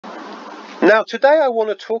Now, today I want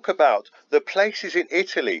to talk about the places in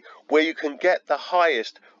Italy where you can get the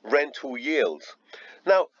highest rental yields.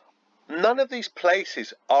 Now, none of these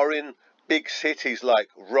places are in big cities like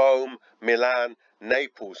Rome, Milan,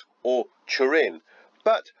 Naples, or Turin,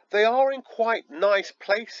 but they are in quite nice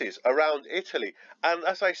places around Italy. And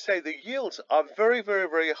as I say, the yields are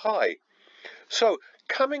very high. So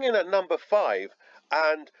coming in at number 5,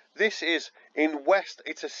 and this is in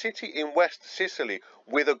it's a city in West Sicily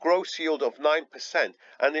with a gross yield of 9%,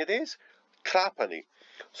 and it is Trapani.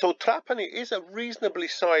 So Trapani is a reasonably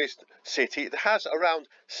sized city. It has around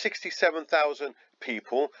 67,000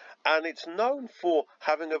 people, and it's known for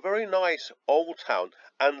having a very nice old town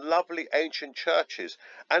and lovely ancient churches,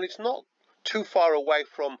 and it's not too far away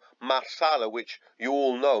from Marsala, which you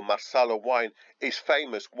all know Marsala wine is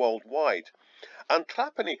famous worldwide. And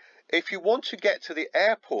Trapani, if you want to get to the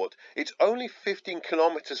airport, it's only 15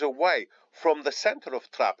 kilometers away from the center of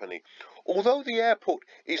Trapani. Although the airport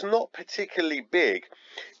is not particularly big,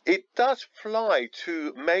 it does fly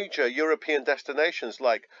to major European destinations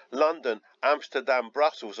like London, Amsterdam,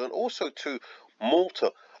 Brussels, and also to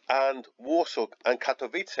Malta and Warsaw and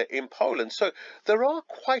Katowice in Poland. So there are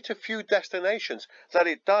quite a few destinations that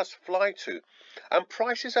it does fly to, and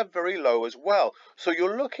prices are very low as well. So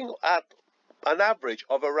you're looking at an average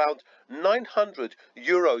of around 900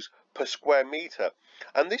 euros per square meter,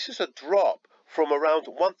 and this is a drop from around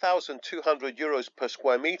 1,200 euros per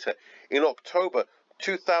square meter in October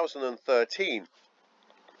 2013.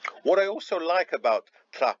 What I also like about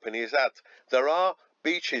Trapani is that there are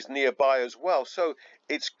beaches nearby as well, so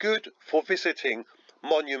it's good for visiting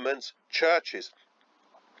monuments, churches,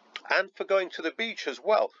 and for going to the beach as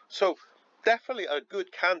well. So definitely a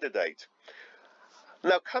good candidate.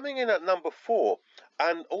 Now, coming in at number 4,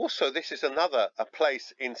 and also this is a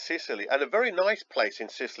place in Sicily, and a very nice place in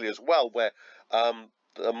Sicily as well, where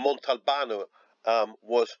Montalbano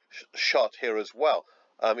was shot here as well,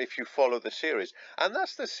 if you follow the series. And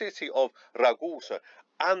that's the city of Ragusa.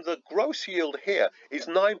 And the gross yield here is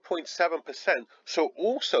 9.7%, so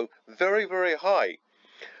also very high.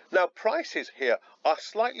 Now, prices here are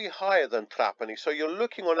slightly higher than Trapani, so you're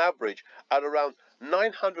looking on average at around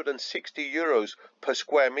 960 euros per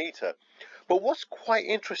square meter. But what's quite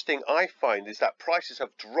interesting, I find, is that prices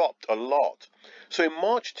have dropped a lot. So in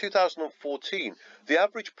March 2014, the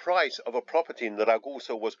average price of a property in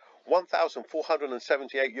Ragusa was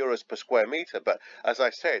 1,478 euros per square meter. But as I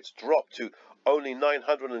say, it's dropped to only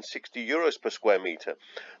 960 euros per square meter.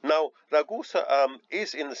 Now, Ragusa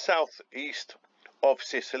is in the southeast of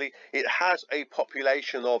Sicily. It has a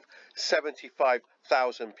population of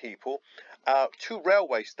 75,000 people, 2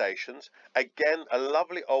 railway stations, again a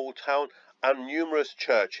lovely old town and numerous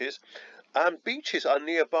churches, and beaches are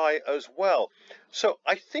nearby as well. So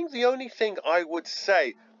I think the only thing I would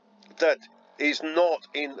say that is not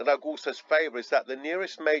in Ragusa's favour is that the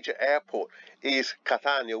nearest major airport is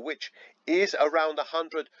Catania, which is around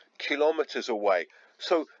 100 kilometers away.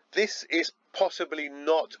 So this is possibly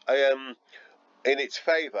not in its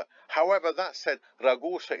favour. However, that said,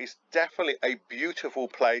 Ragusa is definitely a beautiful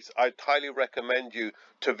place. I'd highly recommend you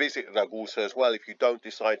to visit Ragusa as well if you don't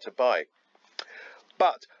decide to buy.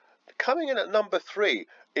 But coming in at number 3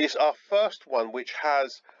 is our first one, which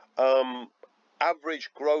has average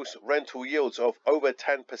gross rental yields of over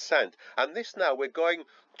 10%. And this now we're going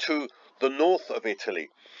to the north of Italy.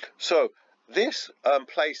 So this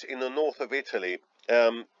place in the north of Italy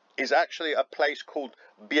is actually a place called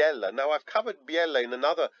Biella. Now, I've covered Biella in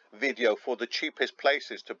another video for the cheapest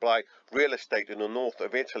places to buy real estate in the north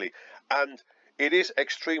of Italy, and it is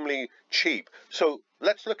extremely cheap. So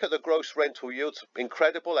let's look at the gross rental yields.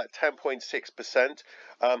 Incredible at 10.6%.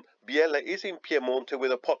 Biella is in Piemonte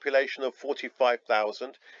with a population of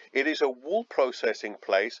 45,000. It is a wool processing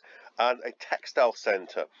place and a textile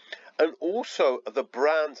centre. And also the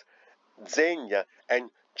brands Zegna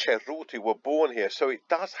and Cerruti were born here, so it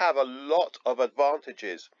does have a lot of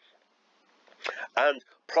advantages. And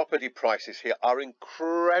property prices here are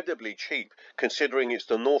incredibly cheap considering it's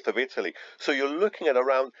the north of Italy. So you're looking at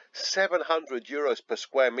around 700 euros per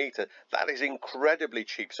square meter. That is incredibly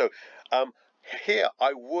cheap. So here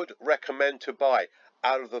I would recommend to buy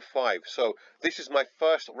out of the 5. So this is my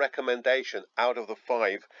first recommendation out of the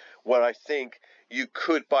 5 where I think you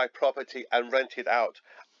could buy property and rent it out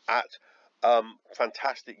at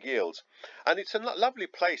fantastic yields. And it's a lovely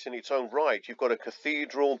place in its own right. You've got a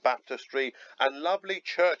cathedral, baptistry, and lovely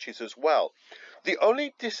churches as well. The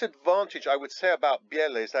only disadvantage I would say about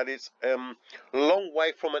Biella is that it's a long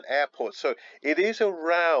way from an airport. So it is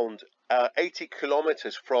around 80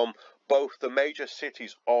 kilometers from both the major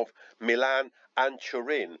cities of Milan and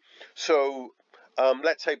Turin. So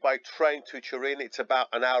let's say by train to Turin, it's about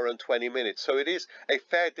an hour and 20 minutes. So it is a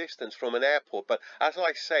fair distance from an airport. But as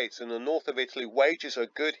I say, it's in the north of Italy. Wages are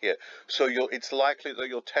good here. So it's likely that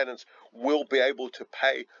your tenants will be able to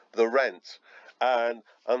pay the rent. And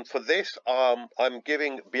for this, I'm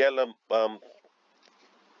giving Biella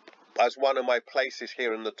as one of my places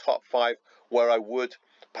here in the top 5 where I would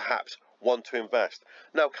perhaps want to invest.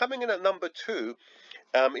 Now, coming in at number 2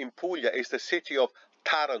 in Puglia is the city of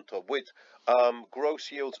Taranto with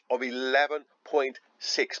gross yields of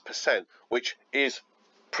 11.6%, which is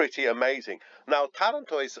pretty amazing. Now,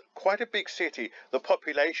 Taranto is quite a big city. The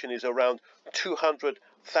population is around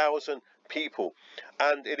 200,000 people,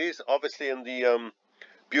 and it is obviously in the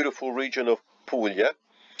beautiful region of Puglia.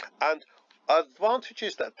 And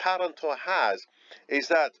advantages that Taranto has is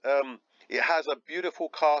that it has a beautiful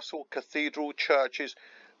castle, cathedral, churches,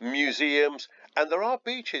 museums, and there are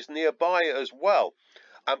beaches nearby as well.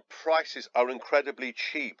 And prices are incredibly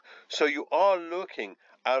cheap. So you are looking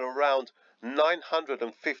at around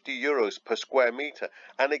 950 euros per square meter.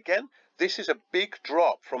 And again, this is a big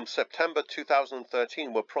drop from September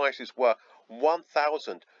 2013, where prices were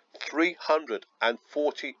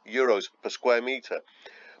 1,340 euros per square meter.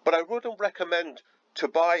 But I wouldn't recommend to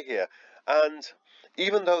buy here. And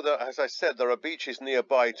even though, as I said, there are beaches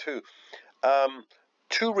nearby too,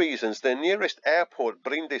 2 reasons. The nearest airport,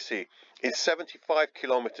 Brindisi, is 75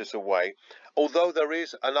 kilometers away, although there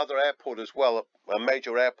is another airport as well, a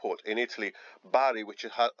major airport in Italy, Bari, which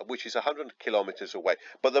is 100 kilometers away.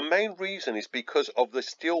 But the main reason is because of the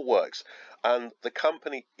steelworks and the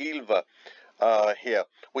company Ilva here,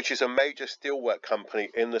 which is a major steelwork company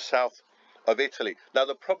in the south of Italy. Now,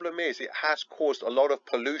 the problem is it has caused a lot of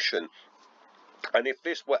pollution. And if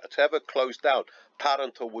this were to ever close down,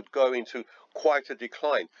 Taranto would go into quite a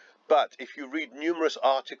decline. But if you read numerous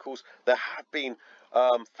articles, there have been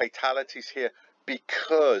fatalities here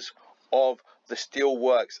because of the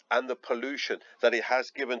steelworks and the pollution that it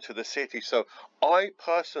has given to the city. So I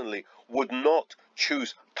personally would not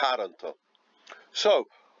choose Taranto. So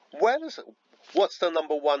what's the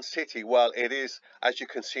number 1 city? Well, it is, as you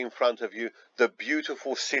can see in front of you, the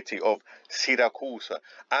beautiful city of Siracusa.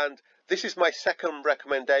 And this is my second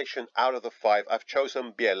recommendation out of the 5. I've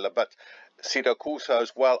chosen Biella, but Siracusa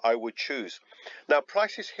as well I would choose. Now,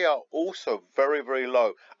 prices here are also very, very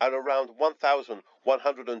low at around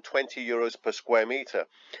 1,120 euros per square meter.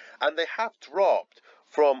 And they have dropped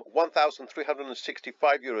from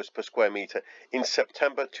 1,365 euros per square meter in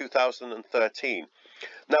September 2013.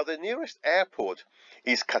 Now, the nearest airport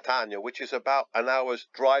is Catania, which is about an hour's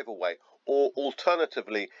drive away, or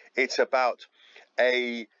alternatively, it's about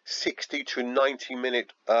a 60 to 90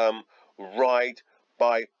 minute ride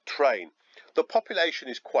by train. The population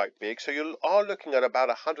is quite big, so you are looking at about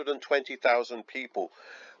 120,000 people.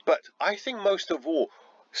 But I think most of all,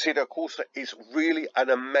 Siracusa is really an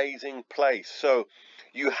amazing place. So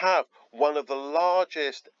you have one of the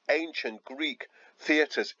largest ancient Greek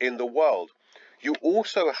theatres in the world. You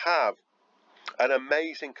also have an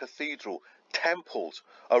amazing cathedral, temples,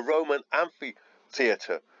 a Roman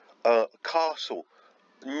amphitheatre, a castle,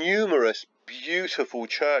 numerous beautiful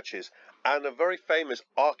churches, and a very famous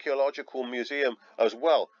archaeological museum as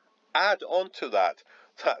well. Add on to that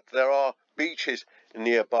there are beaches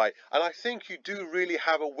nearby, and I think you do really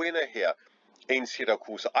have a winner here in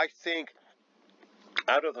Siracusa. I think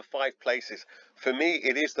out of the 5 places, for me,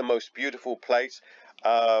 it is the most beautiful place,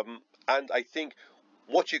 and I think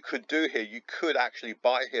what you could do here, you could actually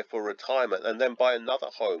buy here for retirement and then buy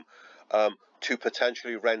another home to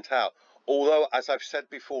potentially rent out. Although, as I've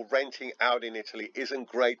said before, renting out in Italy isn't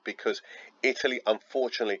great because Italy,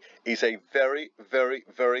 unfortunately, is a very, very,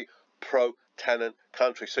 very pro-tenant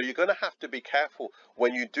country. So you're going to have to be careful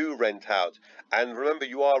when you do rent out. And remember,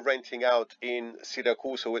 you are renting out in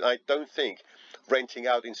Siracusa. I don't think renting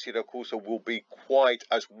out in Siracusa will be quite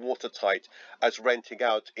as watertight as renting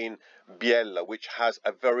out in Biella, which has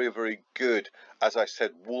a very, very good, as I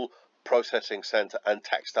said, wool processing center and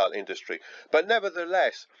textile industry. But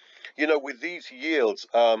nevertheless, you know, with these yields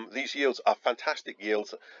are fantastic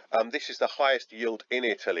yields. This is the highest yield in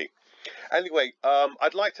Italy. Anyway,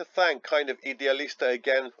 I'd like to thank kind of Idealista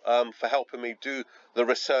again for helping me do the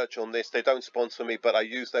research on this. They don't sponsor me, but I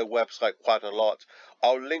use their website quite a lot.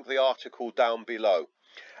 I'll link the article down below.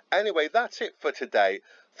 Anyway, that's it for today.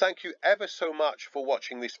 Thank you ever so much for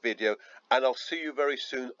watching this video, and I'll see you very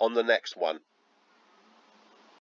soon on the next one.